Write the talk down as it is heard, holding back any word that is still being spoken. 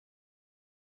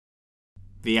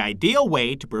The ideal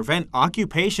way to prevent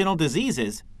occupational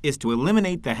diseases is to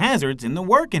eliminate the hazards in the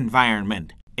work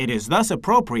environment. It is thus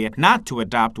appropriate not to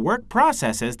adopt work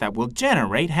processes that will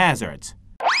generate hazards.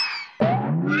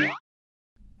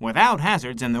 Without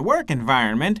hazards in the work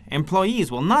environment,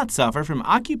 employees will not suffer from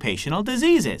occupational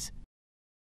diseases.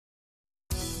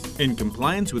 In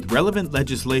compliance with relevant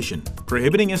legislation,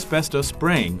 prohibiting asbestos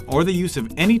spraying or the use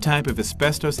of any type of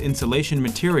asbestos insulation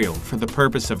material for the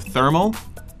purpose of thermal,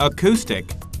 acoustic,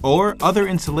 or other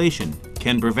insulation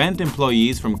can prevent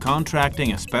employees from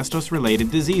contracting asbestos-related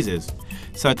diseases,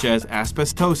 such as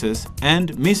asbestosis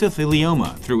and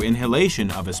mesothelioma through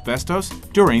inhalation of asbestos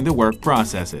during the work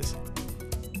processes.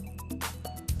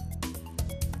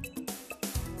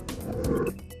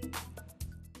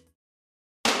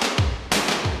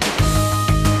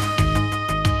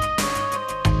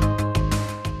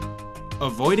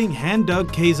 Avoiding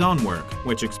hand-dug caisson work,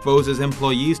 which exposes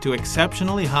employees to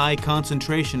exceptionally high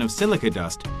concentration of silica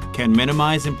dust, can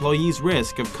minimize employees'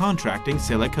 risk of contracting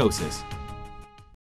silicosis.